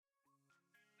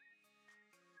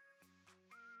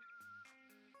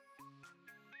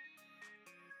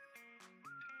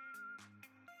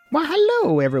Well,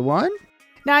 hello, everyone.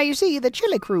 Now, you see, the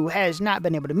Chili Crew has not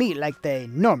been able to meet like they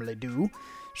normally do,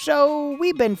 so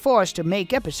we've been forced to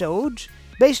make episodes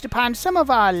based upon some of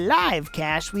our live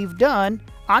casts we've done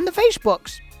on the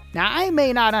Facebooks. Now, I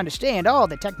may not understand all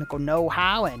the technical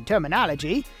know-how and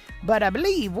terminology, but I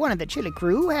believe one of the Chili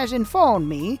Crew has informed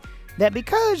me that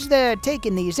because they're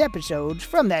taking these episodes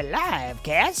from their live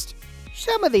cast,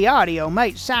 some of the audio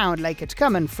might sound like it's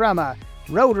coming from a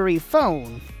rotary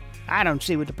phone. I don't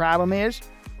see what the problem is.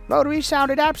 Rotary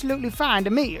sounded absolutely fine to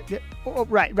me. Oh,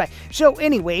 right. So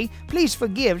anyway, please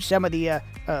forgive some of the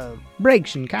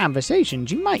breaks in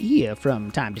conversations you might hear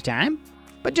from time to time.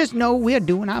 But just know we're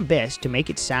doing our best to make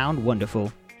it sound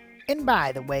wonderful. And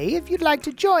by the way, if you'd like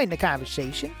to join the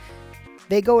conversation,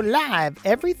 they go live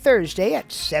every Thursday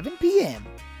at 7 p.m.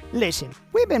 Listen,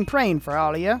 we've been praying for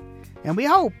all of you, and we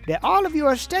hope that all of you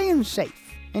are staying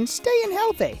safe and staying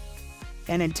healthy.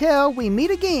 And until we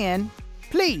meet again,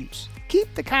 please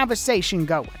keep the conversation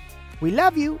going. We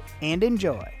love you and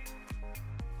enjoy.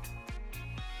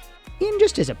 And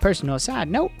just as a personal side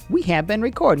note, we have been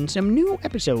recording some new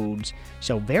episodes,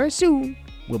 so very soon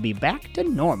we'll be back to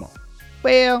normal.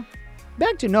 Well,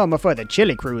 back to normal for the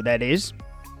Chili Crew, that is.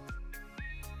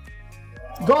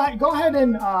 Go ahead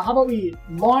and how about we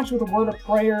launch with a word of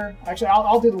prayer? Actually,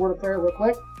 I'll do the word of prayer real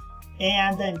quick.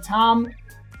 And then Tom,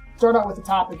 start out with the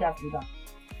topic after you're done.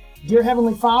 Dear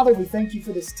Heavenly Father, we thank you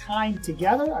for this time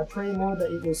together. I pray, Lord,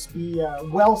 that it will be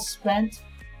well spent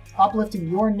uplifting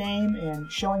your name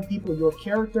and showing people your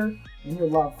character and your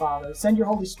love, Father. Send your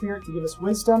Holy Spirit to give us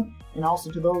wisdom, and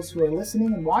also to those who are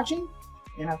listening and watching.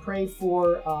 And I pray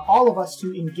for all of us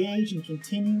to engage and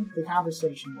continue the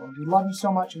conversation, Lord. We love you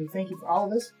so much, and we thank you for all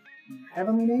of this. In your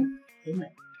heavenly name, amen.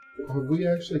 Have we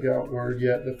actually got word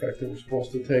yet the fact that we're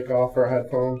supposed to take off our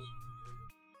headphones?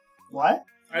 What?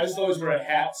 I just always wear a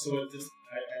hat, so I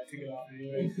take it off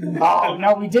anyway. Oh,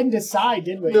 no, we didn't decide,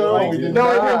 did we? No, we did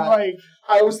not. You're like...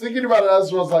 I was thinking about it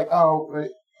as well. I was like, oh,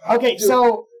 wait. Okay, so,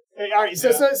 all right,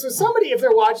 so somebody, if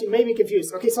they're watching, may be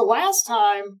confused. Okay, so last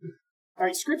time, all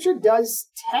right, Scripture does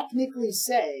technically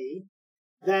say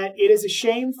that it is a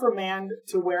shame for man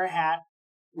to wear a hat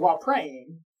while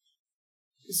praying.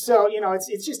 So,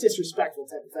 it's just disrespectful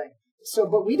type of thing. So,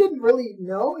 but we didn't really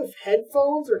know if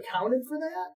headphones are counted for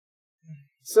that.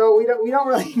 So we don't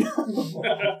really know.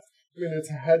 I mean, it's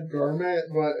a head garment,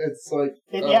 but it's like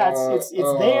it's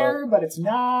there, but it's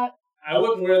not. I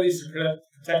wouldn't wear these to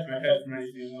protect my head from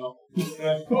anything, though.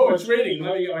 Like, it's raining.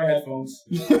 Let me get my headphones.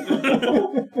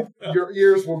 Your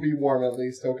ears will be warm at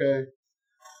least, okay?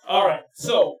 All right.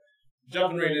 So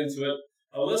jumping right into it,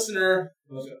 a listener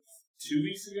was it 2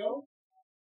 weeks ago?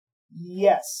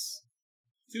 Yes.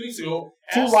 2 weeks ago.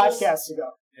 2 podcasts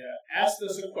ago. Yeah, asked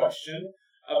us a question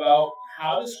about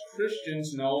how does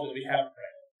Christians know that we haven't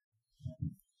prayed?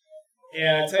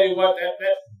 And I tell you what, that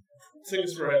took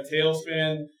us for a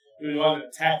tailspin. We wanted to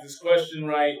attack this question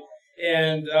right.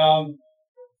 And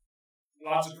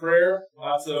lots of prayer,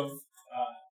 lots of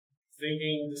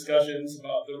thinking, discussions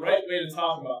about the right way to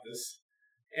talk about this.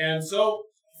 And so,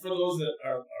 for those that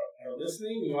are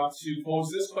listening, we want to pose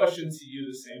this question to you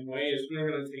the same way as we're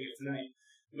going to take it tonight,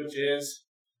 which is,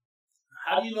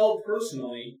 how do you know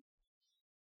personally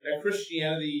that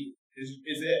Christianity is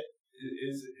it?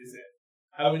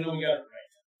 How do we know we got it right?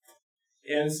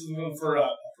 And this is looking for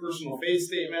a personal faith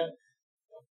statement.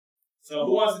 So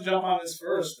who wants to jump on this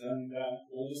first? And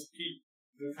we'll just keep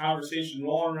the conversation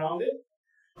rolling around it.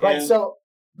 Right. So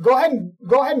go ahead and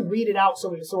read it out so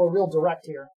we're real direct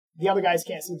here. The other guys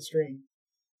can't see the screen.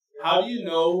 How do you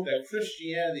know that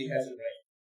Christianity has it right?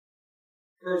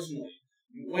 Personally,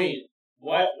 Wayne,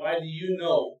 why do you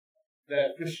know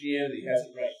that Christianity has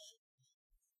it right?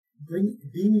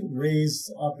 Being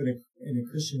raised up in a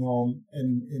Christian home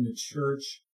and in the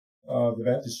church, the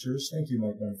Baptist church. Thank you,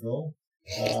 Mike Benfield.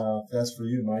 That's for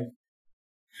you, Mike.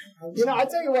 I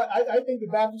tell you what, I think the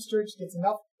Baptist church gets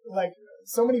enough, like,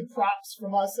 so many props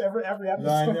from us every episode.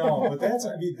 I know, but that's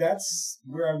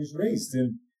where I was raised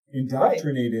and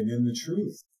indoctrinated in the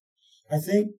truth. I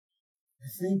think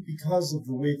because of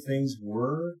the way things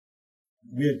were,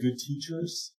 we had good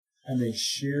teachers and they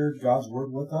shared God's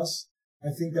word with us. I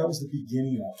think that was the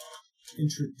beginning of it.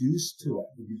 Introduced to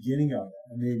it, the beginning of it.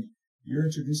 I mean, you're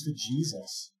introduced to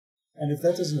Jesus. And if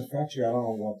that doesn't affect you, I don't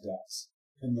know what does.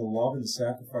 And the love and the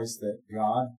sacrifice that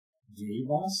God gave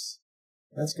us,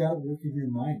 that's got to work in your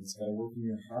mind. It's got to work in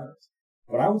your heart.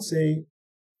 But I would say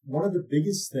one of the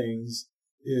biggest things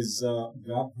is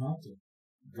God prompted.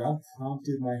 God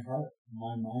prompted my heart,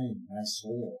 my mind, my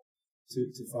soul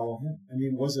to follow Him. I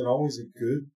mean, was it always a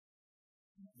good,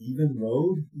 even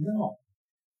road? No,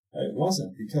 it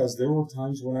wasn't, because there were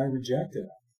times when I rejected Him.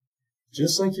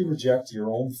 just like you reject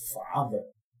your own father.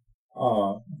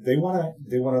 They want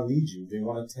to lead you. They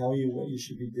want to tell you what you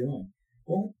should be doing.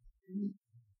 Well,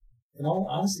 in all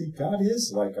honesty, God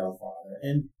is like our Father,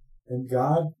 and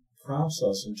God prompts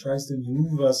us and tries to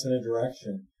move us in a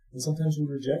direction, and sometimes we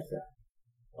reject that.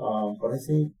 But I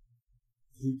think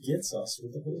He gets us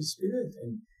with the Holy Spirit,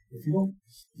 and if you don't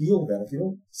feel that, if you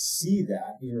don't see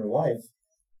that in your life,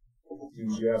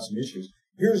 you have some issues.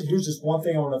 Here's just one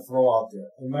thing I want to throw out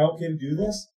there. Am I okay to do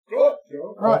this? Good.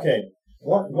 Okay.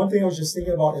 One thing I was just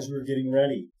thinking about as we were getting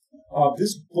ready.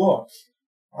 This book,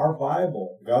 our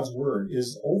Bible, God's Word,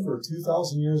 is over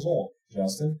 2,000 years old.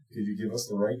 Justin, could you give us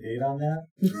the right date on that?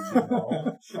 Did you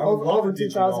know? I would love Over it.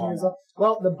 2,000 years old.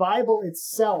 Well, the Bible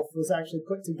itself was actually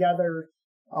put together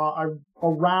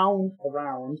around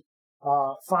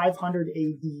 500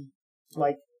 AD.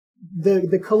 Like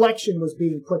the collection was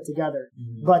being put together,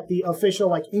 but the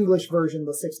official English version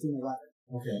was 1611.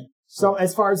 Okay. So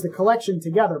as far as the collection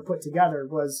put together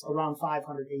was around 500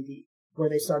 AD, where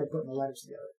they started putting the letters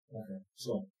together. Okay.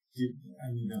 So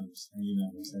I need numbers.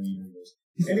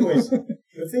 Anyways,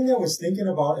 the thing I was thinking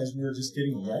about as we were just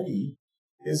getting ready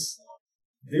is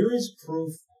there is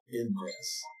proof in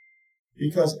this.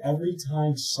 Because every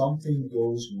time something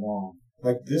goes wrong,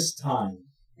 like this time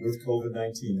with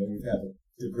COVID-19 that we've had,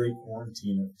 the great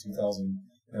quarantine of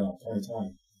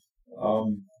 2020,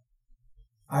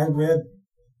 I read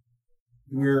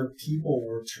where people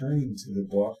were turning to the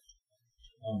book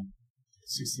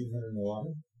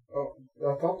 1611. Oh,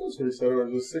 I thought that's what he said. Or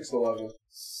was it 611?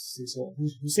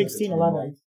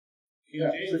 1611.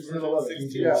 Yeah,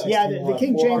 The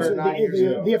King James,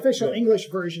 the official English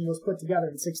version was put together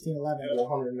in 1611.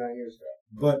 109 years ago.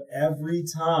 But every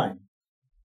time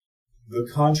the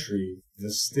country,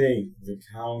 the state, the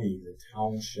county, the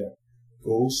township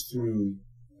goes through,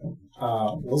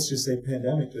 let's just say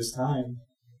pandemic this time,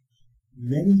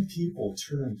 many people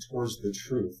turn towards the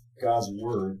truth, God's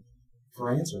Word, for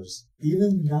answers,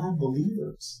 even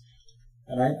non-believers.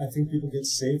 And I think people get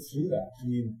saved through that. I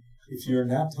mean, if you're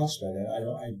not touched by that, I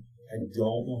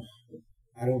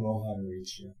don't know how to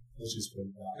reach you. Let's just put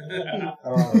it that way. I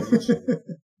don't know how to reach you.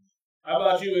 How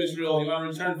about you, Israel? You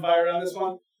want to return fire on this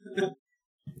one?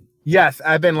 Yes,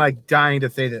 I've been dying to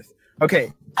say this.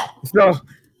 Okay, so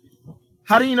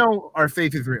how do you know our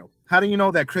faith is real? How do you know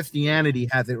that Christianity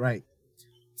has it right?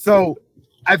 So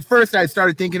at first I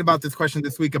started thinking about this question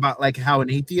this week about how an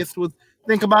atheist would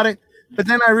think about it. But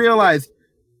then I realized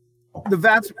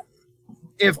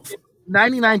if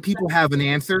 99 people have an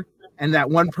answer and that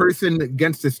one person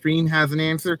against the stream has an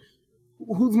answer,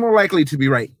 who's more likely to be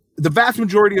right? The vast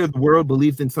majority of the world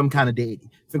believes in some kind of deity,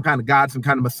 some kind of God, some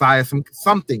kind of Messiah,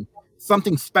 something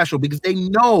special, because they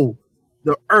know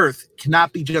the earth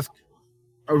cannot be just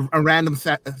a random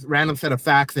set of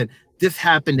facts that this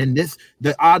happened and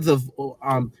the odds of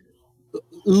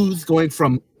ooze going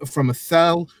from a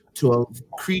cell to a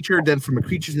creature, then from a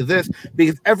creature to this,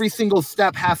 because every single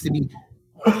step has to be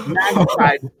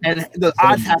magnified and the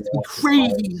odds have to be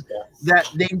crazy that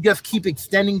they just keep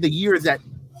extending the years, that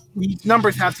these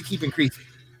numbers have to keep increasing.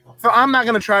 So I'm not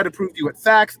going to try to prove to you with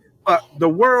facts, but the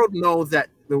world knows that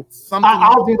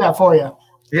I'll do that for you.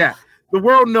 Yeah. The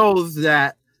world knows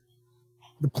that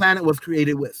the planet was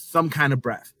created with some kind of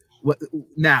breath.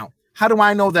 Now, how do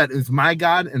I know that it's my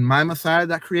God and my Messiah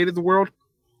that created the world?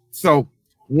 So,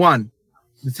 one,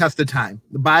 the test of time.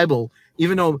 The Bible,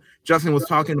 even though Justin was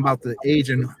talking about the age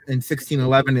in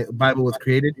 1611 the Bible was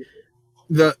created,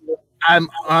 I'm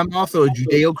also a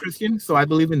Judeo-Christian, so I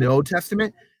believe in the Old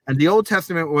Testament, and the Old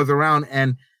Testament was around,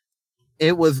 and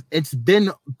it's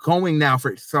been going now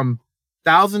for some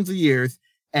thousands of years,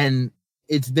 and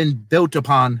it's been built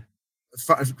upon.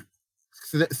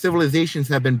 Civilizations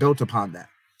have been built upon that.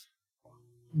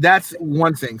 That's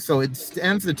one thing. So it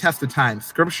stands the test of time.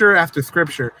 Scripture after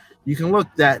scripture, you can look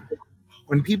that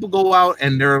when people go out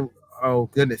and they're, oh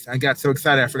goodness, I got so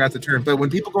excited I forgot the term. But when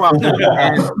people go out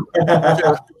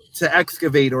and to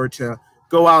excavate or to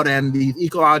go out and the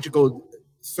ecological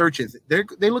searches,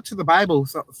 they look to the Bible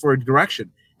for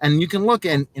direction. And you can look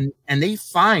and they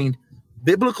find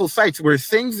biblical sites where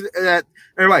things that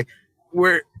are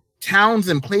where towns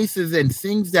and places and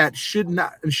things that should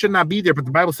not be there, but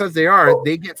the Bible says they are,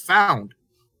 they get found.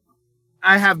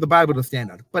 I have the Bible to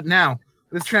stand on. But now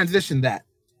let's transition that.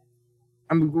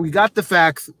 We got the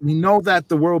facts. We know that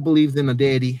the world believes in a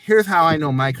deity. Here's how I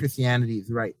know my Christianity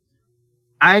is right.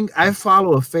 I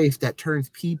follow a faith that turns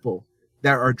people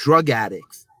that are drug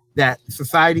addicts, that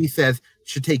society says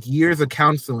should take years of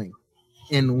counseling,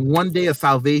 in one day of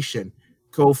salvation,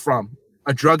 go from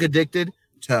a drug addicted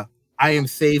to I am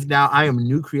saved now. I am a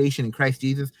new creation in Christ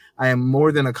Jesus. I am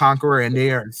more than a conqueror, and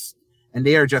and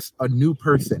they are just a new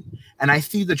person. And I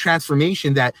see the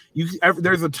transformation that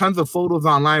there's tons of photos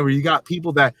online where you got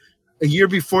people that a year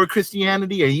before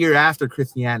Christianity, a year after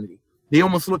Christianity, they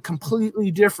almost look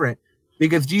completely different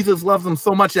because Jesus loves them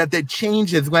so much that the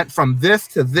changes went from this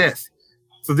to this.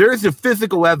 So there is the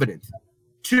physical evidence.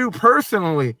 Two,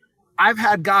 personally, I've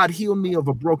had God heal me of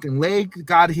a broken leg.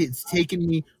 God has taken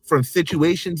me from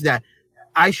situations that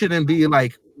I shouldn't be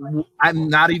like, I'm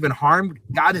not even harmed.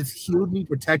 God has healed me,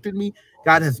 protected me.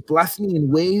 God has blessed me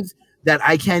in ways that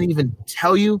I can't even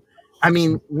tell you. I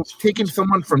mean, taking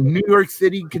someone from New York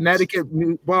City, Connecticut,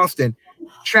 Boston,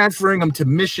 transferring them to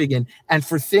Michigan, and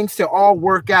for things to all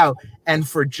work out, and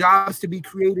for jobs to be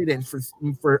created, and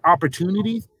for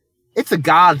opportunities, it's a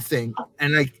God thing.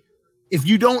 And like, if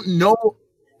you don't know,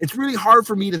 it's really hard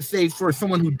for me to say for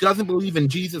someone who doesn't believe in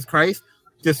Jesus Christ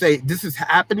to say this is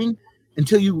happening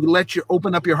until you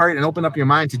open up your heart and open up your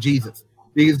mind to Jesus,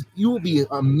 because you will be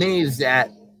amazed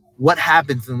at what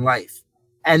happens in life.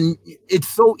 And it's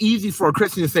so easy for a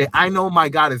Christian to say, I know my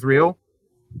God is real,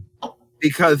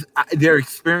 because they're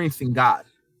experiencing God.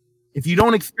 If you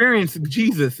don't experience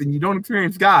Jesus and you don't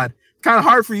experience God, it's kind of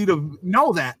hard for you to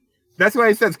know that. That's why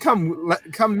he says, come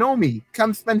know me,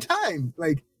 come spend time.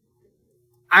 Like,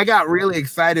 I got really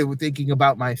excited with thinking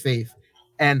about my faith.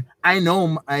 And I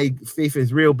know my faith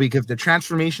is real because the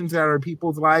transformations that are in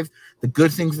people's lives, the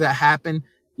good things that happen,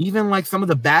 even like some of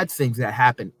the bad things that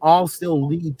happen, all still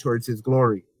lead towards his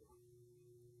glory.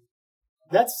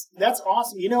 That's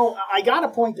awesome. You know, I got to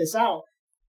point this out.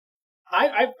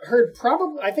 I've heard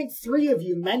probably, I think 3 of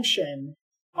you mention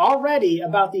already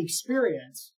about the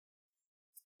experience.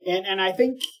 And I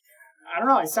think, I don't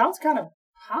know, it sounds kind of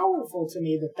powerful to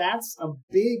me that that's a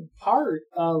big part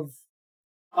of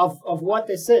what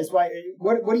this is. Why?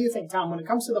 What do you think, Tom, when it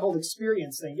comes to the whole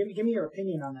experience thing? Give me your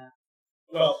opinion on that.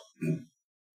 Well,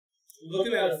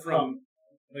 looking at it from,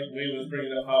 like Wade was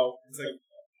bringing up, how it's like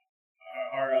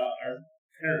our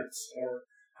parents or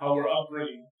how we're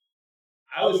upbringing.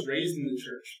 I was raised in the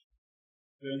church.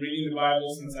 Been reading the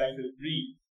Bible since I could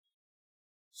read.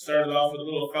 Started off with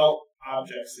little felt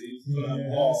objects that you put on the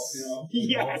wall, you know.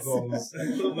 Yes. Learn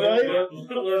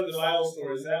the Bible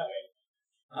stories that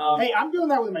way. Hey, I'm doing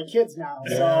that with my kids now.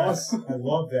 So. Yes, I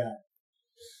love that.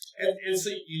 And so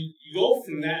you go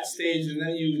from that stage, and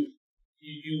then you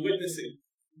witness it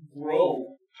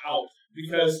grow out.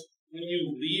 Because when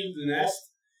you leave the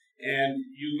nest and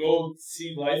you go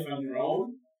see life on your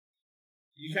own,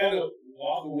 you kind of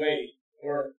walk away,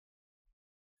 or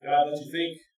God lets you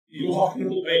think you walk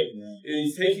away. Yeah. And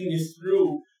he's taking you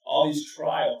through all these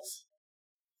trials.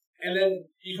 And then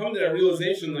you come to that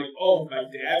realization, like, oh, my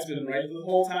dad's been right the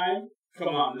whole time? Come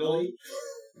on, really?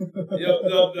 You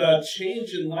know, the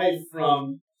change in life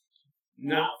from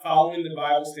not following the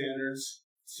Bible standards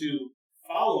to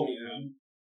following them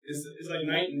is like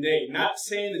night and day. Not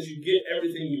saying that you get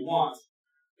everything you want,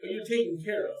 but you're taken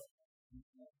care of.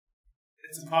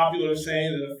 It's a popular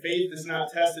saying that a faith that's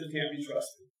not tested can't be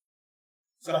trusted.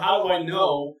 So how do I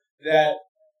know that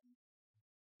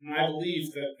my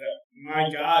belief that my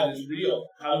God is real?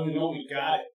 How do we know we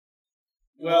got it?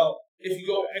 Well, if you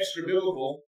go extra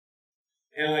biblical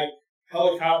and like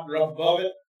helicopter up above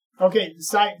it. Okay,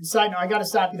 side note, I got to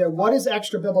stop you there. What does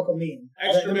extra biblical mean?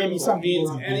 Extra biblical means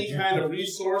any kind of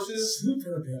resources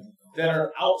that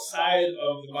are outside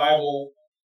of the Bible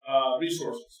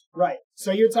resources. Right.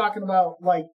 So you're talking about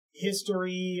like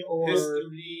history or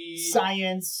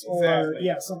science or exactly.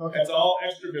 Yeah, something. Okay. That's all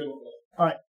extra biblical. All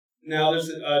right. Now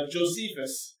there's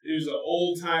Josephus, who's an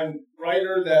old time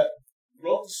writer that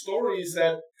wrote stories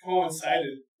that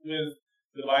coincided with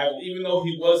the Bible, even though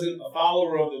he wasn't a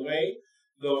follower of the way.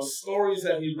 Those stories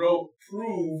that he wrote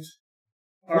proved.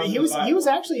 He was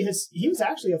actually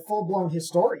a full blown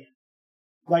historian.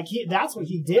 Like that's what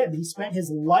he did. He spent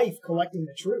his life collecting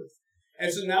the truth.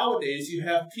 And so nowadays you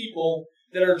have people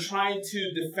that are trying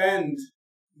to defend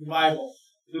the Bible,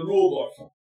 the rule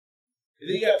book. And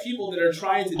then you got people that are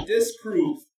trying to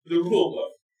disprove the rule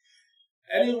book.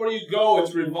 Anywhere you go,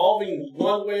 it's revolving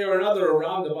one way or another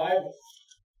around the Bible.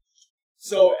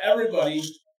 So everybody,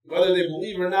 whether they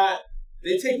believe or not,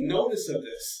 they take notice of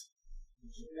this.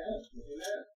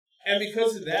 And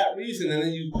because of that reason, and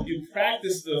then you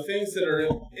practice the things that are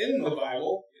in the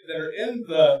Bible, that are in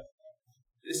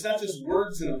it's not just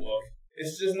words in a book.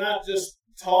 It's just not just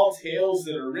tall tales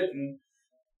that are written.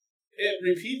 It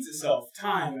repeats itself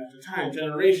time after time,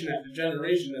 generation after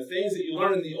generation. The things that you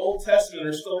learn in the Old Testament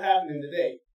are still happening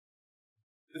today.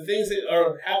 The things that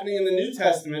are happening in the New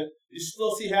Testament, you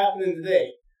still see happening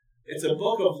today. It's a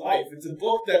book of life. It's a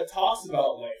book that talks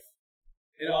about life.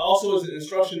 It also is an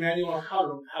instruction manual on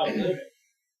how to live it.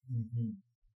 Mm-hmm.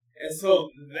 And so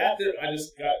that there, I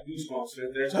just got goosebumps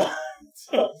right there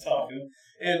talking.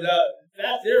 And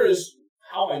that there is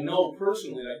how I know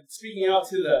personally, like speaking out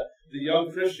to the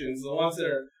young Christians, the ones that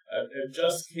are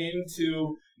just came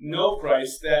to know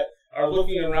Christ, that are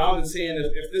looking around and saying,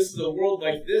 if this is a world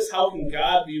like this, how can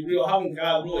God be real? How can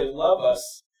God really love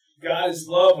us? God is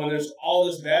love when there's all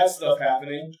this bad stuff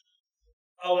happening.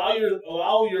 Allow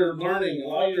your learning,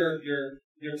 allow your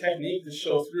technique to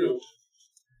show through.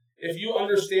 If you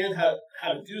understand how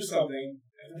to do something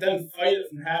and then fight it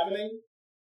from happening,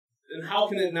 then how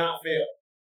can it not fail?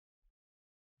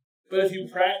 But if you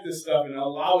practice stuff and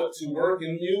allow it to work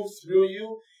in you, through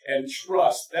you, and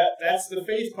trust, that's the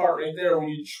faith part right there, where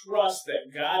you trust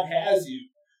that God has you,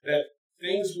 that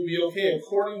things will be okay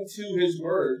according to His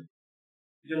Word,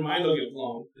 your mind will get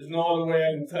blown. There's no other way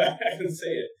I can say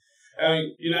it. I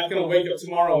mean, you're not going to wake up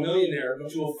tomorrow a millionaire,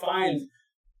 but you will find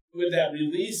with that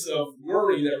release of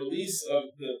worry, that release of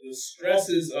the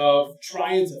stresses of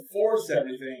trying to force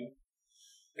everything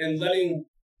and letting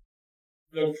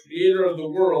the Creator of the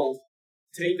world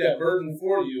take that burden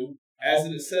for you, as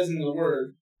it says in the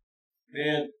Word,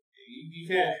 man, you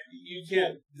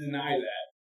can't deny that.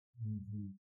 Mm-hmm.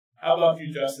 How about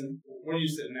you, Justin? Where are you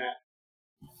sitting at?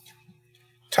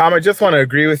 Tom, I just want to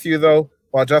agree with you, though,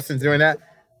 while Justin's doing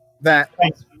that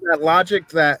logic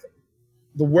that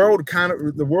the world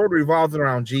revolves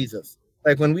around Jesus.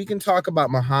 Like when we can talk about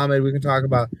Muhammad, we can talk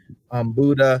about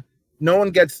Buddha.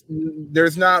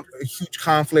 There's not huge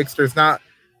conflicts. There's not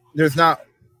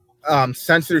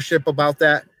censorship about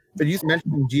that. But you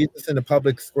mentioned Jesus in the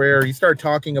public square. You start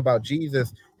talking about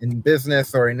Jesus in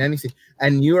business or in anything,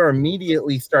 and you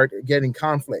immediately start getting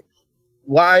conflict.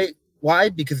 Why?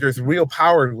 Because there's real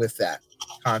power with that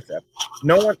concept.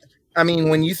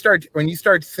 When you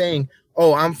start saying,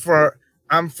 "Oh, I'm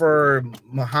for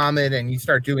Muhammad," and you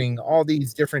start doing all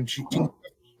these different things,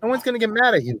 no one's going to get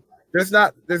mad at you. There's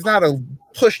not a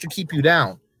push to keep you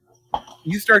down.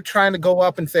 You start trying to go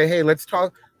up and say, "Hey, let's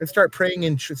start praying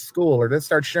in school, or let's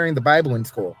start sharing the Bible in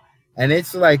school," and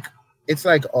it's like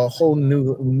a whole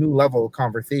new level of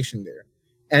conversation there.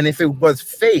 And if it was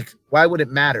fake, why would it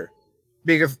matter?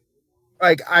 Because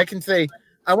like I can say,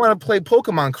 I want to play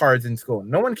Pokemon cards in school.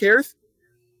 No one cares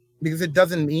because it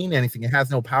doesn't mean anything. It has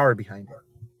no power behind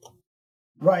it.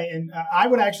 Right, and I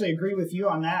would actually agree with you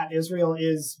on that, Israel,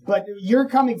 but you're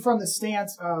coming from the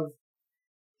stance of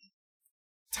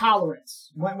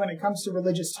tolerance. When it comes to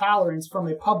religious tolerance from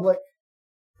a public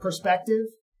perspective,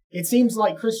 it seems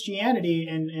like Christianity,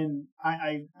 and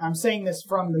I'm saying this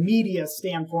from the media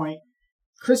standpoint,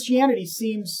 Christianity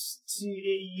seems to,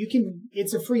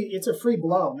 it's a free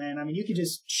blow, man. I mean, you can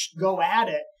just go at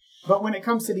it. But when it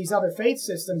comes to these other faith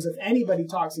systems, if anybody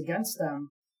talks against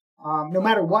them, no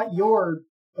matter what your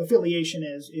affiliation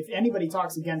is, if anybody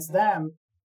talks against them,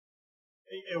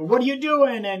 what are you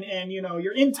doing? And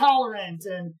you're intolerant.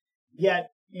 And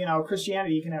yet,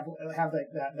 Christianity, you can have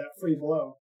that free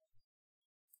blow.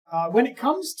 When it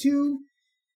comes to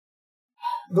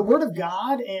the Word of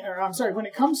God, when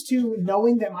it comes to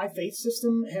knowing that my faith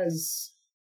system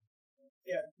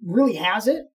really has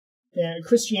it,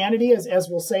 Christianity, as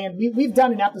we'll say, and we've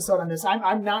done an episode on this.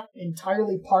 I'm not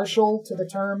entirely partial to the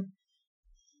term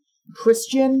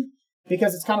Christian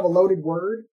because it's kind of a loaded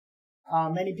word.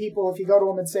 Many people, if you go to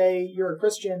them and say you're a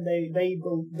Christian, they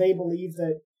believe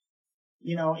that,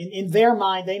 in their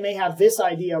mind, they may have this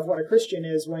idea of what a Christian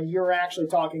is when you're actually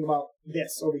talking about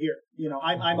this over here.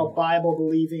 I'm a Bible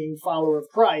believing follower of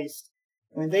Christ.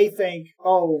 When they think,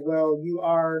 oh, well, you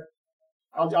are,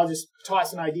 I'll just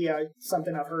toss an idea,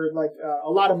 something I've heard, like a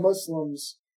lot of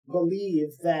Muslims believe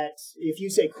that if you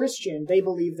say Christian, they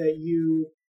believe that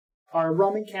you are a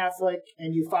Roman Catholic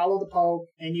and you follow the Pope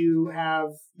and you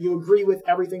agree with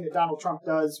everything that Donald Trump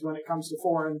does when it comes to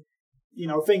foreign,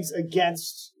 things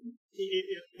against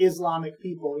Islamic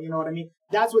people. You know what I mean?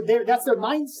 That's their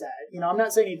mindset. I'm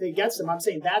not saying anything against them. I'm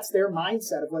saying that's their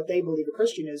mindset of what they believe a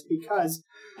Christian is because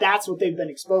that's what they've been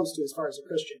exposed to as far as a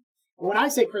Christian. But when I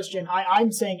say Christian,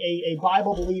 I'm saying a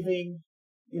Bible believing,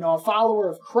 a follower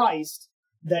of Christ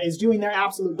that is doing their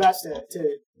absolute best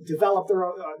to develop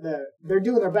they're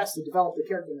doing their best to develop the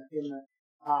character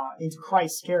into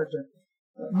Christ's character.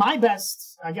 My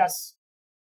best, I guess.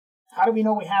 How do we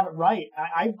know we have it right?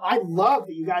 I love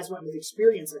that you guys went with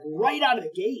experience right out of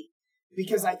the gate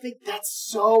because I think that's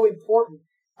so important.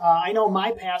 I know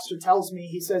my pastor tells me,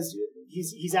 he says,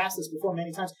 he's asked this before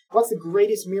many times, what's the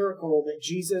greatest miracle that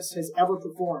Jesus has ever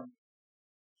performed?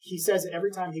 He says it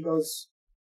every time. He goes,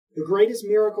 the greatest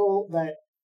miracle that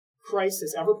Christ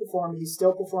has ever performed, he's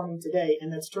still performing today,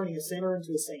 and that's turning a sinner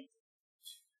into a saint.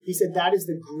 He said that is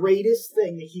the greatest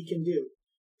thing that he can do,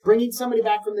 Bringing somebody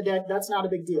back from the dead, that's not a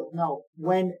big deal. No,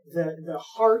 when the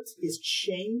heart is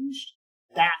changed,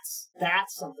 that's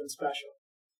something special.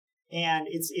 And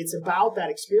it's about that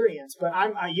experience. But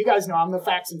you guys know I'm the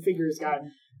facts and figures guy.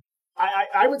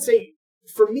 I would say,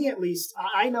 for me at least,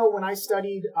 I know when I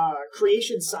studied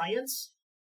creation science,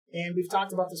 and we've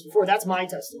talked about this before. That's my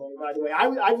testimony, by the way. I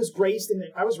was raised in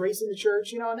the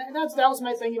church, and that was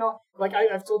my thing, Like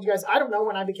I've told you guys, I don't know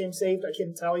when I became saved. I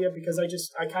can't tell you because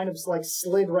I kind of like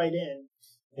slid right in.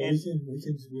 Well,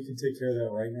 we can take care of that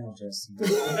right now, Justin.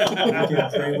 We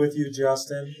can pray with you,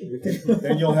 Justin.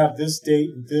 Then you'll have this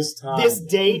date and this time. This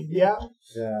date, yeah.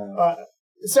 Yeah.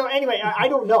 So anyway, I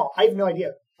don't know. I have no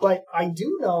idea. But I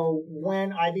do know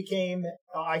when I became,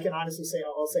 I can honestly say,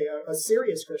 I'll say a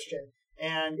serious Christian.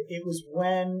 And it was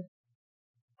when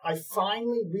I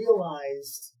finally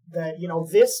realized that,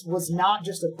 this was not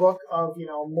just a book of,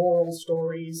 moral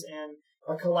stories and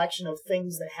a collection of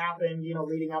things that happened,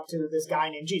 leading up to this guy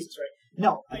named Jesus, right?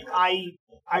 No,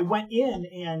 I went in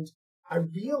and I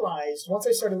realized once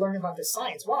I started learning about this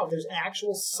science, wow, there's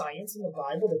actual science in the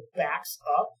Bible that backs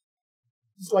up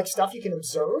like stuff you can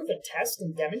observe and test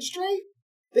and demonstrate.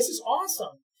 This is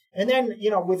awesome. And then,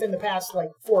 within the past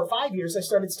 4 or 5 years, I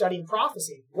started studying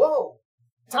prophecy. Whoa,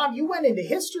 Tom, you went into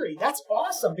history. That's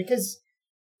awesome because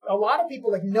a lot of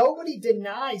people, nobody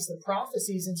denies the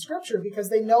prophecies in Scripture because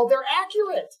they know they're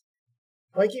accurate.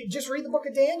 You just read the book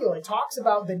of Daniel. It talks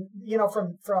about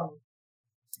from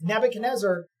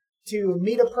Nebuchadnezzar to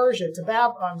Medo Persia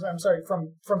to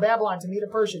from Babylon to Medo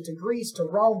Persia to Greece to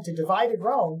Rome to divided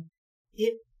Rome.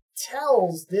 It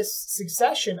tells this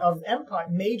succession of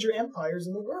major empires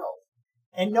in the world,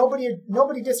 and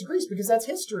nobody disagrees because that's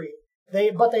history.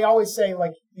 But they always say,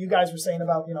 like you guys were saying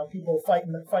about people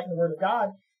fighting the word of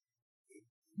God.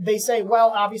 They say,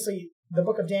 well, obviously the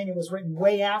book of Daniel was written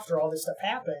way after all this stuff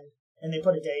happened, and they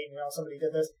put a date. Somebody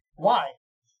did this. Why?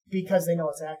 Because they know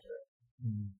it's accurate,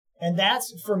 and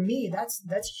that's for me.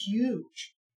 That's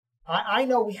huge. I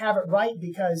know we have it right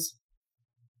because.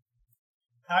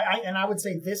 I would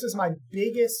say this is my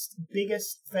biggest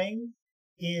thing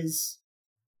is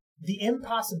the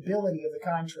impossibility of the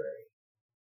contrary.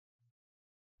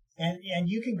 And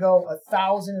you can go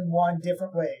 1,001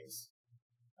 different ways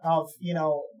of,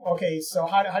 okay, so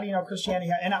how do you know Christianity?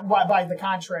 And by the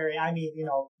contrary, I mean,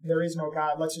 there is no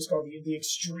God. Let's just go the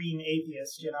extreme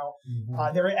atheist,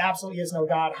 Mm-hmm. There absolutely is no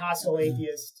God, hostile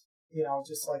atheist,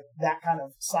 just like that kind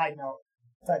of side note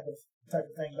type of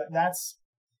thing. But that's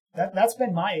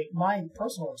been my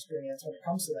personal experience when it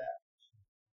comes to that.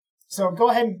 So go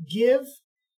ahead and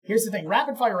here's the thing,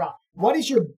 rapid fire round. What is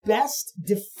your best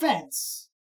defense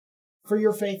for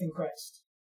your faith in Christ?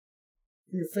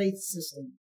 For your faith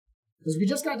system? Because we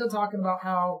just got done talking about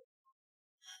how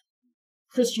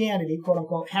Christianity, quote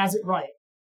unquote, has it right.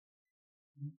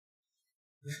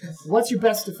 What's your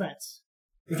best defense?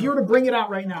 If you were to bring it out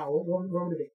right now, what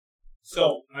would it be?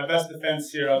 So, my best defense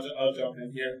here, I'll jump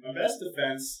in here. My best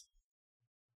defense,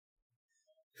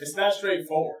 it's not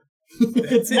straightforward.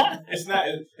 It's not.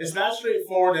 It's not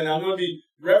straightforward, and I'm going to be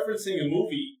referencing a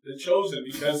movie, The Chosen,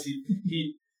 because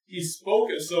he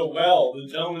spoke it so well.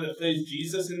 The gentleman that plays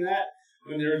Jesus in that,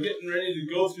 when they were getting ready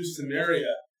to go through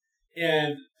Samaria,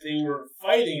 and they were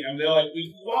fighting him, they're like,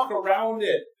 we can walk around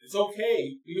it. It's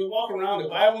okay. We can walk around it.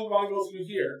 Why would we want to go through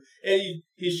here? And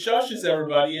he shushes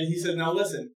everybody, and he said, now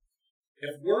listen,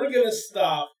 if we're going to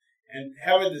stop and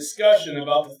have a discussion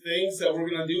about the things that we're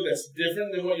going to do that's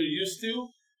different than what you're used to,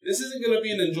 this isn't going to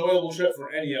be an enjoyable trip for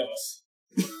any of us.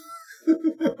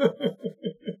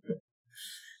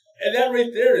 And that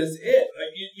right there is it.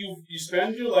 Like you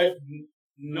spend your life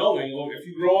knowing. Well, if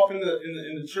you grow up in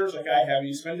the church like I have,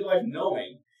 you spend your life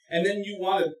knowing, and then you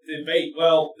want to debate.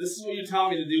 Well, this is what you're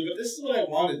telling me to do, but this is what I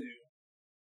want to do.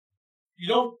 You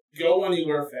don't go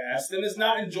anywhere fast, and it's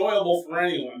not enjoyable for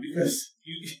anyone because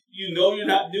you know you're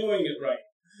not doing it right.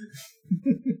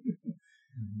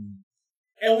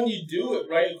 And when you do it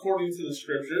right according to the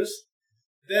scriptures,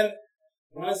 then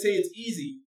when I say it's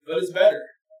easy, but it's better.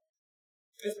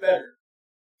 It's better.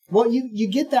 Well, you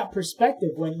get that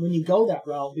perspective when you go that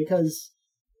route, because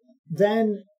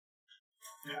then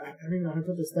I don't even know how to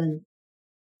put this. Then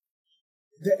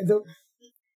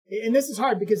and this is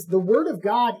hard because the Word of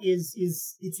God is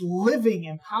it's living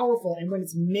and powerful, and when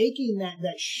it's making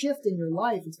that shift in your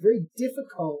life, it's very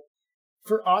difficult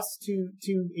for us to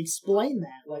explain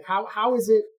that. Like how is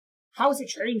it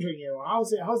changing you? How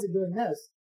is it doing this?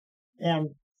 And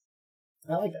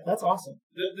I like that. That's awesome.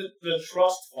 The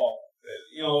trust fall,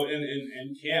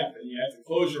 in camp, and you have to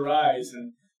close your eyes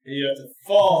and you have to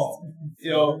fall,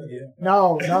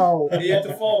 No. And you have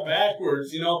to fall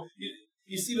backwards, He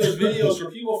you see those videos where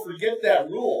people forget that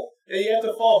rule. And you have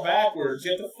to fall backwards.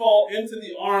 You have to fall into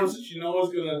the arms that you know is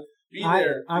going to be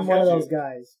there. I'm one of those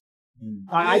guys.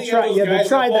 I tried. Yeah, they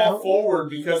tried that. Fall forward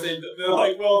because they're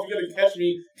like, well, if you're going to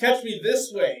catch me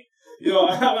this way. You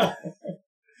know,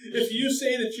 if you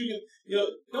say that you can, you know,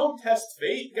 don't test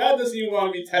fate. God doesn't even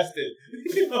want to be tested.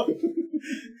 You know,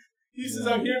 He says,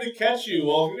 I'm here to catch you.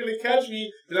 Well, if you're going to catch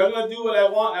me, then I'm going to do what I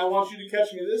want. I want you to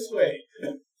catch me this way.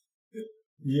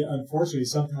 Yeah, unfortunately,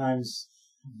 sometimes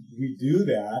we do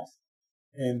that,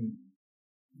 and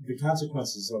the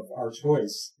consequences of our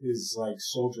choice is like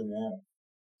so dramatic.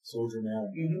 So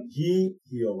dramatic. Mm-hmm. He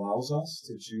allows us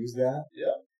to choose that.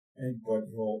 Yeah. But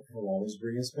he'll always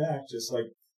bring us back. Just like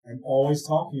I'm always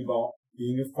talking about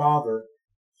being a father,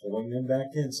 pulling them back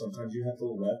in. Sometimes you have to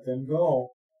let them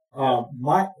go.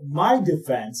 My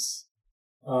defense,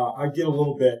 I get a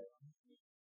little bit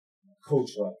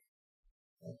coach-like.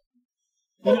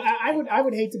 You know, I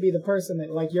would hate to be the person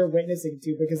that like you're witnessing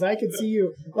to, because I could see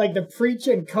you like the preach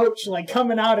and coach like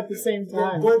coming out at the same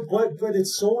time. But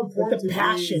it's so important with the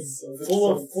passion, be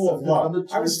full of love.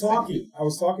 I was talking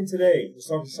today. I was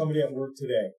talking to somebody at work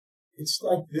today. It's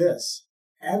like this.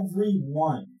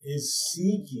 Everyone is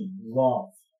seeking love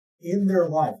in their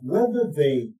life, whether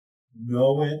they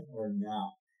know it or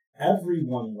not.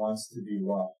 Everyone wants to be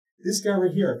loved. This guy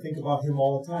right here, I think about him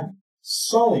all the time.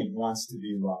 Sully wants to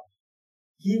be loved.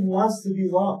 He wants to be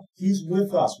loved. He's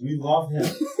with us. We love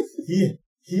him.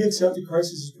 He accepted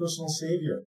Christ as his personal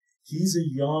Savior. He's a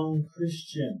young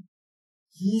Christian.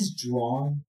 He's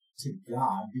drawn to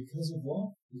God because of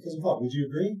love. Because of love. Would you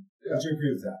agree? Yeah. Would you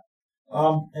agree with that?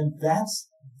 And that's,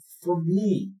 for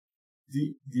me,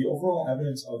 the overall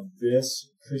evidence of this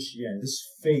Christianity, this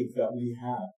faith that we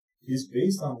have, is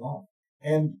based on love.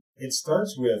 And it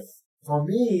starts with, for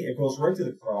me, it goes right to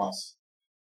the cross.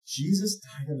 Jesus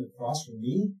died on the cross for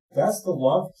me. That's the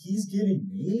love he's giving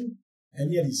me.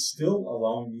 And yet he's still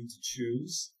allowing me to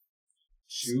choose.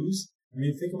 I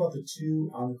mean, think about the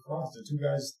two on the cross, the two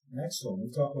guys next to him.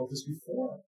 We've talked about this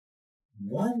before.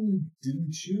 One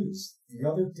didn't choose. The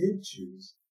other did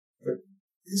choose. But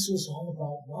this was all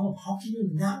about love. How can you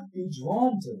not be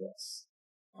drawn to this?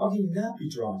 How can you not be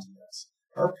drawn to this?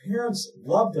 Our parents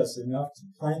loved us enough to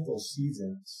plant those seeds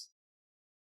in us,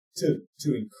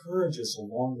 to encourage us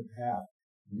along the path.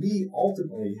 We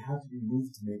ultimately have to be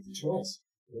moved to make the choice.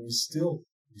 But we still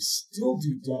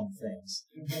do dumb things.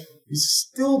 We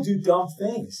still do dumb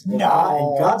things. No.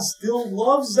 And God still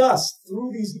loves us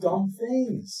through these dumb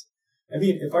things. I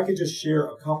mean, if I could just share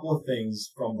a couple of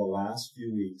things from the last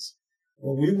few weeks.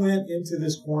 When we went into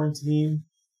this quarantine,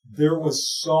 there was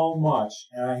so much,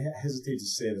 and I hesitate to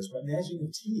say this, but gnashing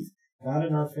of teeth, not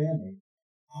in our family,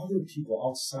 other people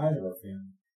outside of our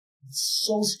family.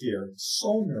 So scared,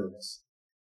 so nervous.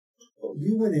 But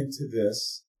we went into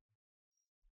this,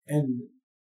 and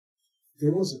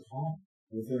there was a calm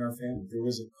within our family. There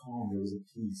was a calm, there was a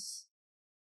peace.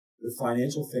 The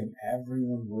financial thing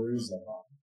everyone worries about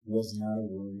was not a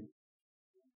worry.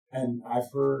 And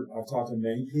I've talked to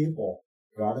many people.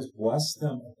 God has blessed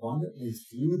them abundantly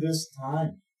through this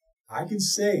time. I can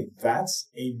say that's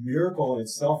a miracle in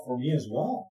itself for me as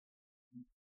well.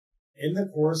 In the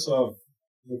course of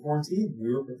the quarantine,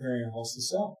 we were preparing a house to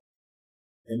sell.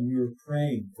 And we were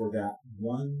praying for that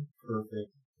one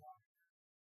perfect life.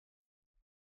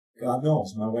 God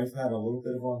knows, my wife had a little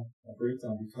bit of a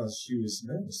breakdown because she was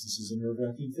nervous. This is a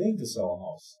nerve-wracking thing to sell a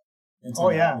house. And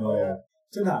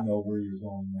to not know where you're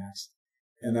going next.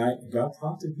 And God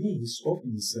prompted me. He spoke to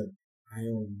me. He said, I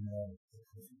already know the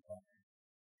perfect life.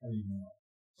 I already know.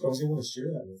 So I was able to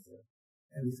share that with her.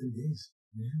 And within days,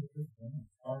 we had a perfect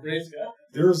life. Praise God.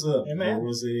 There was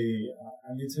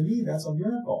to me, that's a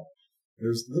miracle.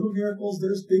 There's little miracles,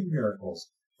 there's big miracles.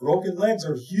 Broken legs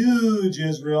are huge,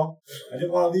 Israel. I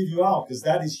didn't want to leave you out because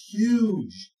that is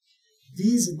huge.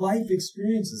 These life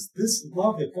experiences, this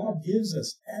love that God gives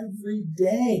us every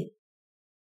day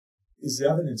is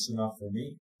evidence enough for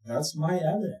me. That's my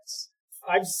evidence.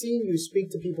 I've seen you speak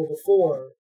to people before,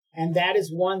 and that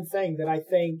is one thing that I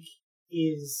think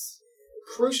is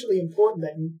crucially important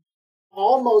that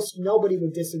almost nobody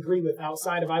would disagree with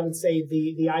outside of, I would say,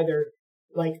 the either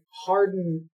like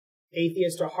hardened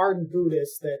atheist or hardened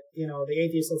Buddhist that, you know, the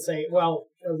atheist will say, well,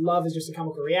 love is just a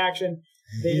chemical reaction.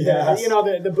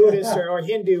 The Buddhist or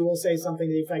Hindu will say something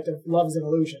to the effect of love is an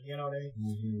illusion. You know what I mean?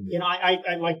 Mm-hmm. You know,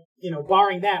 I like, you know,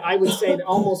 barring that, I would say that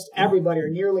almost everybody or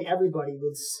nearly everybody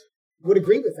would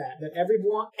agree with that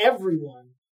everyone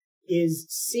is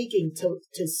seeking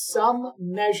to some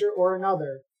measure or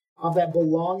another of that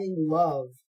belonging love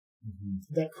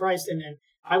that Christ and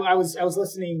I was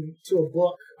listening to a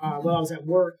book while I was at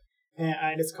work,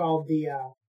 and it's called the.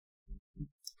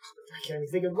 I can't even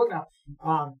think of the book now.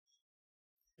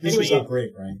 This Anyway, was on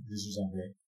break, right? This was on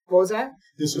break. What was that?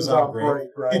 This was on break.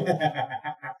 right?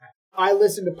 I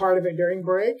listened to part of it during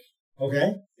break.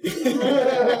 Okay. We do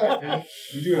have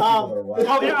people that are watching.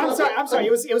 Oh, yeah, I'm sorry.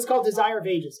 It was called Desire of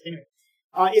Ages. Anyway,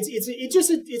 it's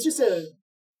just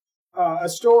a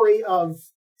story of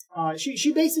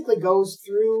she basically goes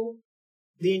through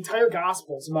the entire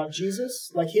Gospels about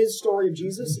Jesus, like his story of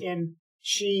Jesus, and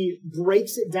she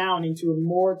breaks it down into a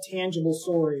more tangible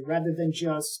story rather than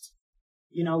just,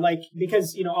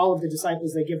 because all of the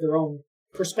disciples, they give their own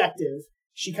perspective.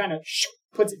 She kind of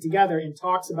puts it together and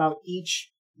talks about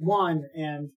each one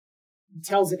and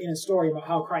tells it in a story about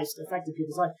how Christ affected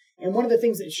people's life. And one of the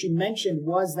things that she mentioned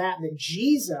was that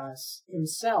Jesus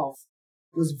himself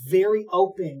was very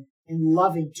open and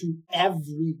loving to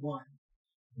everyone.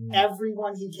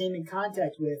 Everyone he came in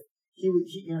contact with, he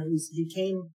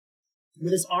came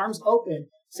with his arms open,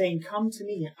 saying, "Come to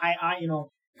me,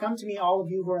 come to me, all of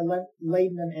you who are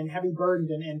laden and heavy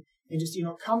burdened, and just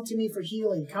come to me for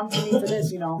healing, come to me for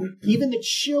this, Even the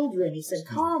children, he said,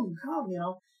 come,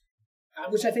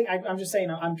 which I think I'm just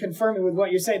saying, I'm confirming with what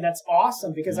you're saying. That's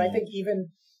awesome, because I think even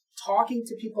talking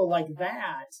to people like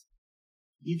that,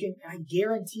 I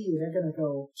guarantee you they're going to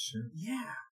go, Sure.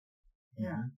 Yeah.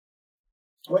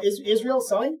 Well, is Israel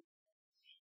selling?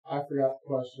 I forgot the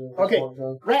question. Okay,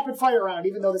 rapid fire round,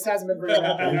 even though this hasn't been very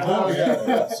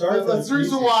rapid. Sorry, That's the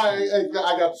reason why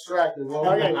I got distracted.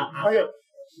 Okay.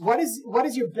 What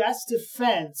is your best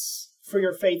defense for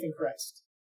your faith in Christ?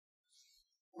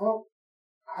 Well,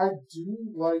 I do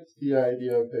like the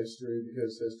idea of history,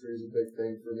 because history is a big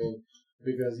thing for me.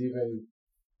 Because even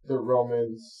the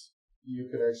Romans, you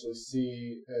can actually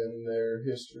see in their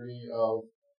history of,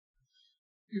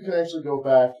 you can actually go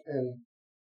back and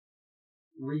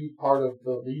read part of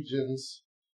the legions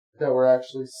that were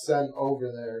actually sent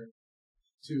over there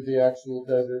to the actual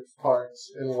desert parts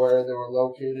and where they were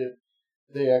located.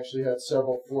 They actually had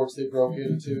several forts they broke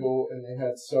into, and they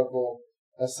had several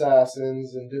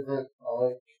assassins and different,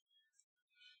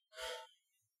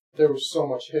 there was so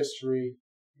much history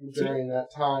during that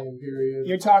time period.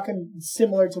 You're talking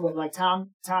similar to what Tom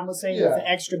was saying, with the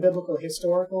extra biblical,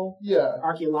 historical,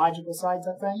 archaeological sides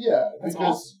of things? Yeah, That's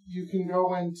because awesome. you can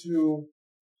go into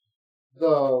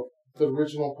the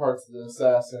original parts of the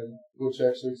assassin, which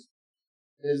actually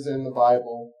is in the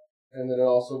Bible, and then it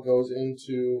also goes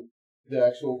into the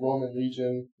actual Roman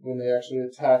legion when they actually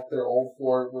attacked their old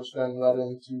fort, which then led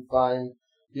them to find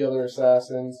the other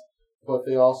assassins. But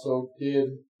they also did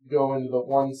go into the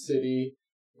one city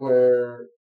where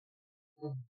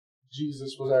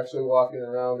Jesus was actually walking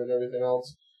around and everything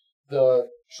else. The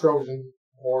Trojan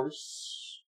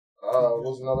horse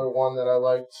was another one that I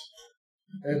liked,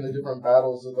 and the different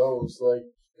battles of those.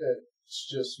 It's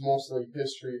just mostly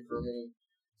history for me,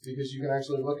 because you can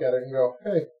actually look at it and go,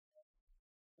 hey,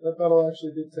 that battle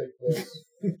actually did take place.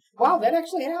 Wow, that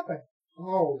actually happened.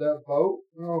 Oh, that boat?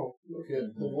 Oh, look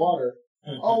at the water.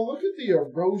 Oh, look at the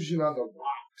erosion on the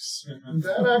rocks.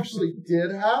 That actually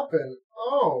did happen.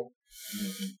 Oh.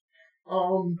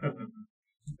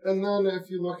 And then if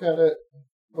you look at it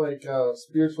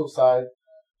spiritual side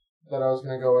that I was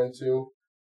going to go into,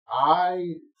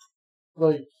 I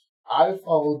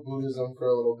followed Buddhism for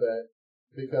a little bit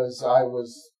because I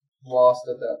was lost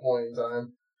at that point in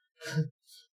time.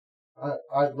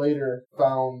 I later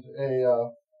found a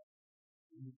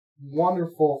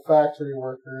wonderful factory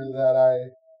worker that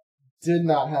I did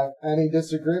not have any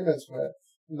disagreements with.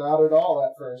 Not at all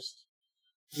at first.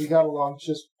 We got along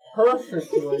just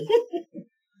perfectly.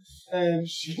 And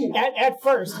she... At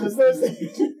first. Was there...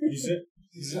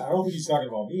 I don't think he's talking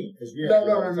about me.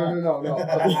 No.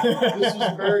 This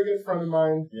was a very good friend of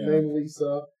mine named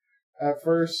Lisa. At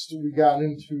first, we got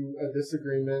into a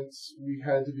disagreement. We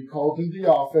had to be called into the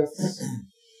office.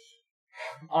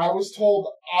 I was told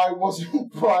I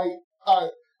wasn't right. I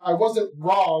wasn't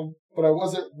wrong, but I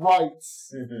wasn't right.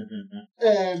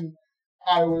 And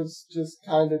I was just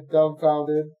kind of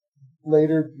dumbfounded.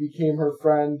 Later became her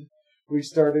friend. We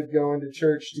started going to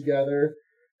church together,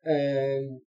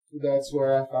 and that's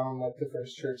where I found the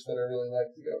first church that I really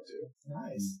liked to go to.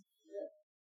 Nice.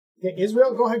 Yeah,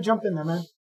 Israel, go ahead, jump in there, man.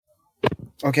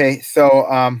 Okay, so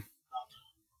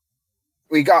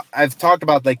I've talked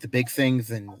about the big things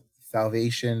and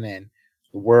salvation and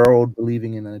the world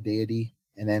believing in a deity,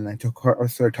 and then I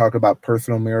started talking about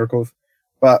personal miracles.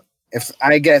 But if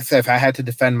I had to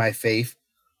defend my faith,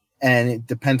 and it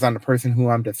depends on the person who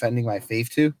I'm defending my faith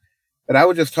to, but I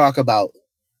would just talk about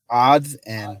odds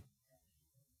and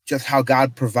just how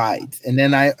God provides. And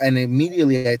then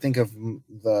immediately I think of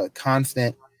the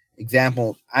constant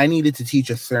example, I needed to teach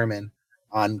a sermon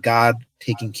on God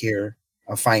taking care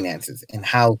of finances and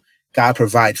how God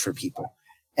provides for people.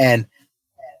 And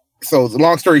so the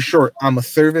long story short, I'm a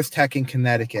service tech in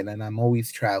Connecticut and I'm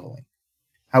always traveling.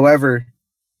 However,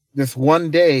 this one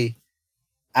day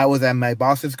I was at my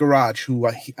boss's garage,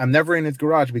 I'm never in his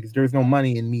garage because there's no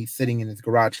money in me sitting in his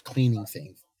garage cleaning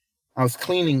things. I was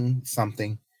cleaning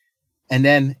something, and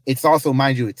then it's also,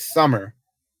 mind you, it's summer,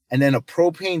 and then a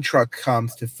propane truck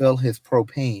comes to fill his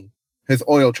propane, an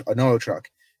oil truck,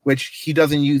 which he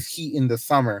doesn't use heat in the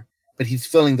summer, but he's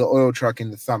filling the oil truck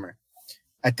in the summer.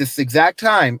 At this exact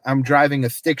time, I'm driving a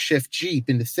stick shift Jeep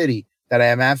in the city that I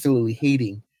am absolutely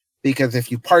hating, because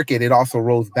if you park it, it also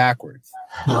rolls backwards.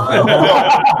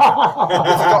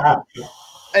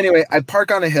 Anyway, I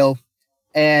park on a hill,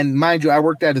 and mind you, I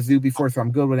worked at a zoo before, so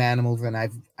I'm good with animals, and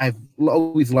I've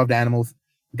always loved animals.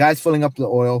 The guy's filling up the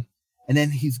oil, and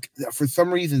then for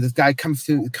some reason, this guy comes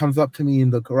up to me in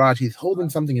the garage. He's holding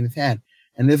something in his hand,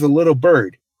 and there's a little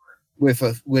bird with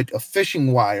a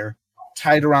fishing wire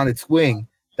tied around its wing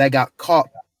that got caught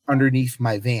underneath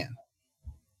my Jeep.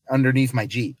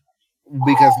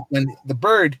 Because when the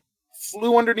bird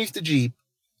flew underneath the Jeep,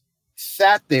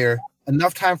 sat there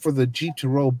enough time for the Jeep to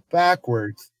roll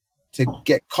backwards to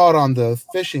get caught on the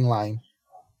fishing line,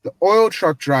 the oil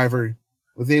truck driver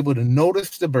was able to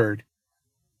notice the bird,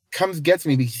 gets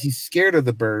me because he's scared of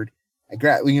the bird. I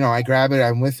grab it,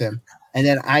 I'm with him, and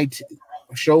then I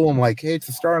show him like, hey, it's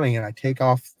a starling, and I take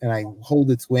off and I hold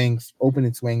its wings, open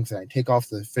its wings, and I take off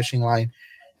the fishing line,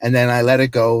 and then I let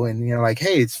it go, and like,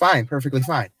 hey, it's fine, perfectly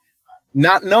fine.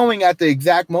 Not knowing at the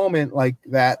exact moment like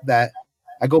that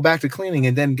I go back to cleaning,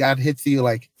 and then God hits you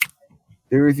like,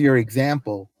 there is your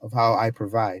example of how I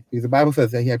provide. Because the Bible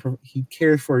says that he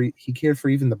cares for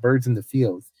even the birds in the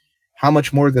fields. How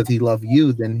much more does he love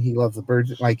you than he loves the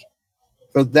birds? Like,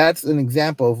 so that's an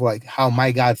example of like how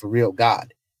my God's a real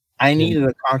God. I needed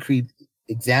a concrete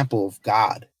example of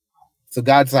God. So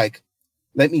God's like,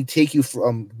 let me take you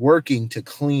from working to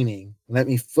cleaning. Let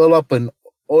me fill up an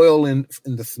oil in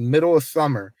the middle of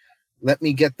summer. Let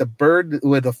me get the bird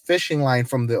with a fishing line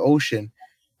from the ocean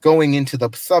going into the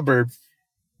suburbs,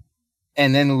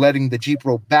 and then letting the Jeep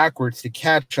roll backwards to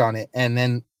catch on it, and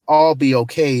then all be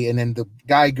okay. And then the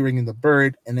guy bringing the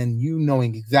bird, and then you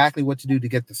knowing exactly what to do to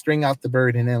get the string out the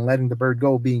bird, and then letting the bird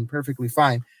go, being perfectly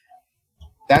fine.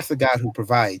 That's the God who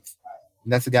provides.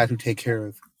 And that's the God who takes care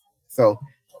of. So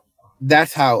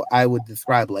that's how I would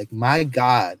describe, like, my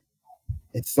God.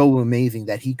 It's so amazing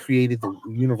that he created the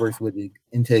universe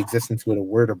into existence with a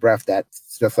word of breath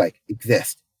that's just like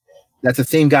exist. That's the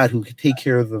same God who could take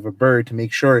care of a bird to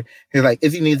make sure he's like,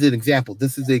 if he needs an example,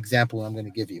 this is the example I'm going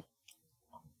to give you.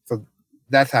 So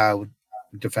that's how I would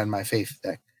defend my faith.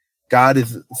 That God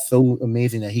is so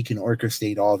amazing that he can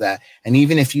orchestrate all that. And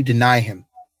even if you deny him,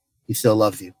 he still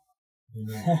loves you.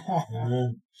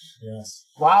 Amen. Yes.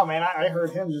 Wow, man, I heard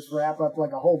him just wrap up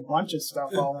like a whole bunch of stuff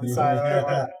all inside of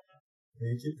that.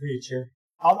 Thank you, preacher.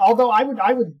 Although I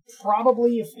would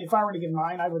probably, if I were to give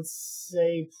mine, I would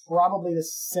say probably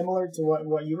similar to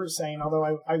what you were saying.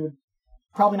 Although I would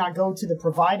probably not go to the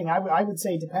providing. I would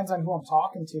say it depends on who I'm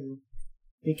talking to,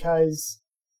 because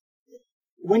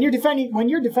when you're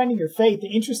defending your faith,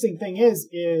 the interesting thing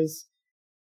is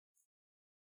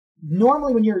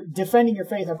normally when you're defending your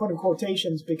faith, I put in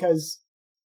quotations because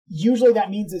usually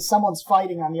that means that someone's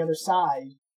fighting on the other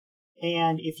side.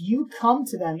 And if you come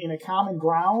to them in a common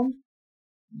ground,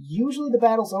 usually the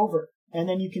battle's over. And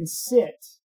then you can sit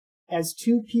as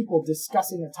two people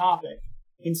discussing a topic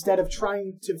instead of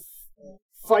trying to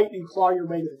fight and claw your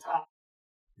way to the top.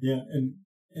 Yeah,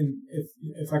 and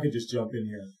if I could just jump in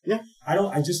here. Yeah.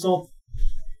 I just don't,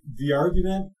 the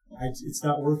argument, it's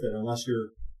not worth it unless you're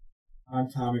on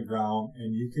common ground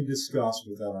and you can discuss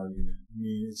without argument. I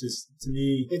mean, it's just, to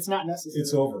me, it's not necessary.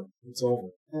 It's over. It's over.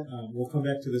 Yeah. We'll come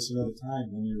back to this another time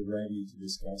when you're ready to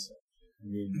discuss it. I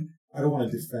mean, I don't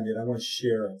want to defend it. I want to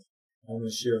share it. I want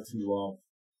to share it through love.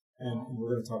 And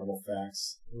we're going to talk about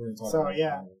facts. We're going to talk about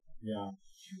yeah. Yeah.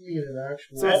 You mean an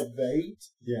actual debate?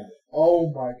 Yeah.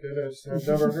 Oh my goodness. I've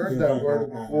never heard that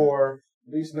word before.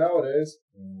 At least nowadays.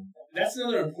 That's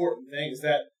another important thing, is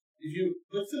that if you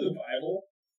look through the Bible,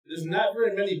 there's not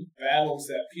very many battles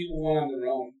that people won on their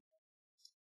own.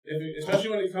 Especially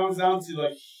when it comes down to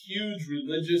like huge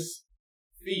religious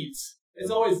feats,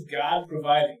 it's always God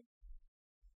providing.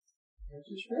 I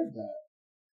just read that.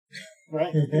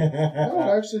 Right? No,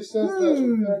 it actually says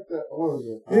that. What is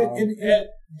it? And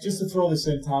just to throw this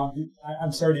in, Tom,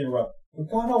 I'm sorry to interrupt,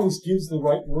 but God always gives the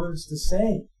right words to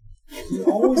say. He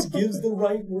always gives the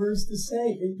right words to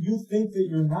say. You think that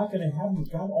you're not going to have them,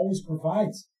 God always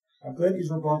provides. I'm glad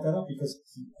Israel brought that up because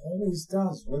he always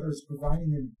does, whether it's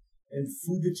providing and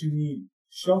food that you need,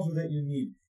 shelter that you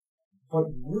need,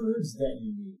 but words that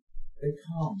you need. They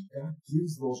come. God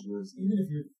gives those words. Even if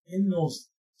you're in those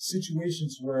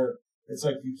situations where it's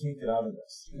like you can't get out of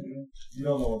this. Mm-hmm. You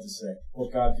don't know what to say. Well,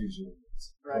 God gives you the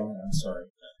words. Right. I'm sorry.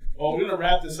 Well, we're going to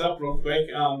wrap this up real quick.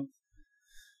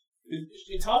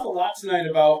 We talked a lot tonight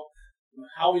about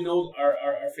how we know our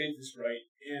faith is right.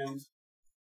 And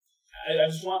I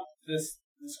just want this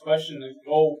question to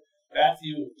go back to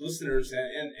you listeners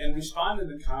and respond to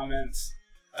the comments.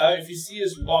 If you see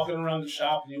us walking around the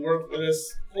shop and you work with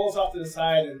us, pull us off to the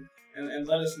side and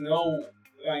let us know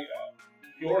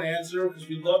your answer, because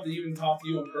we'd love to even talk to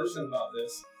you in person about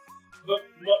this. But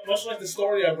much like the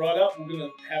story I brought up, we're going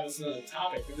to have this another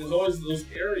topic. But there's always those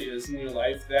areas in your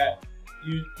life that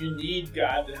you need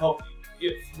God to help you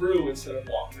get through instead of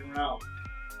walking around.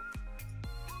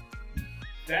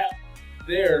 That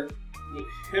there, with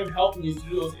Him helping you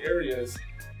through those areas,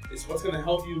 is what's going to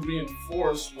help you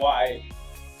reinforce why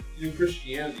your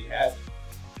Christianity has it,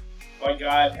 why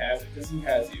God has it, because He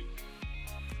has you.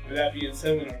 With that being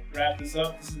said, we're going to wrap this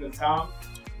up. This has been Tom.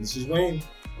 This is Wayne.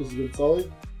 This has been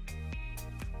Sully.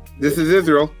 This is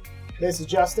Israel. This is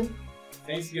Justin.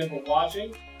 Thanks again for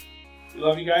watching. We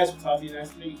love you guys. We'll talk to you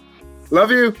next week.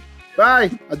 Love you.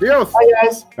 Bye. Adios. Bye,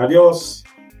 guys. Adios.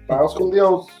 Paus con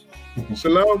Dios.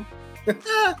 Shalom.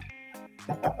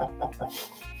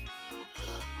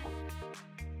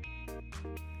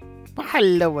 Well,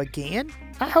 hello again.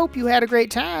 I hope you had a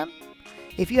great time.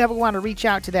 If you ever want to reach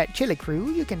out to that Chili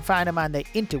Crew, you can find them on the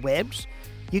interwebs.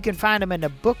 You can find them in the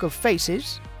Book of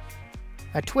Faces,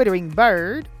 a Twittering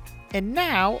Bird, and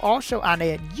now also on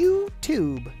a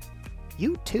YouTube.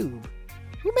 YouTube?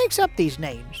 Who makes up these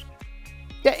names?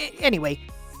 Anyway,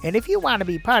 and if you want to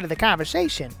be part of the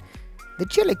conversation, the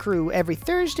Chili Crew every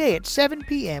Thursday at 7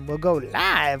 p.m. will go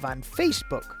live on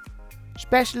Facebook.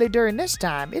 Especially during this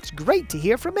time, it's great to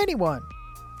hear from anyone.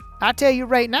 I tell you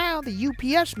right now, the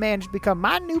UPS man's become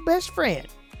my new best friend.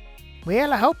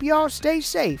 Well, I hope you all stay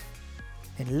safe,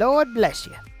 and Lord bless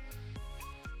you.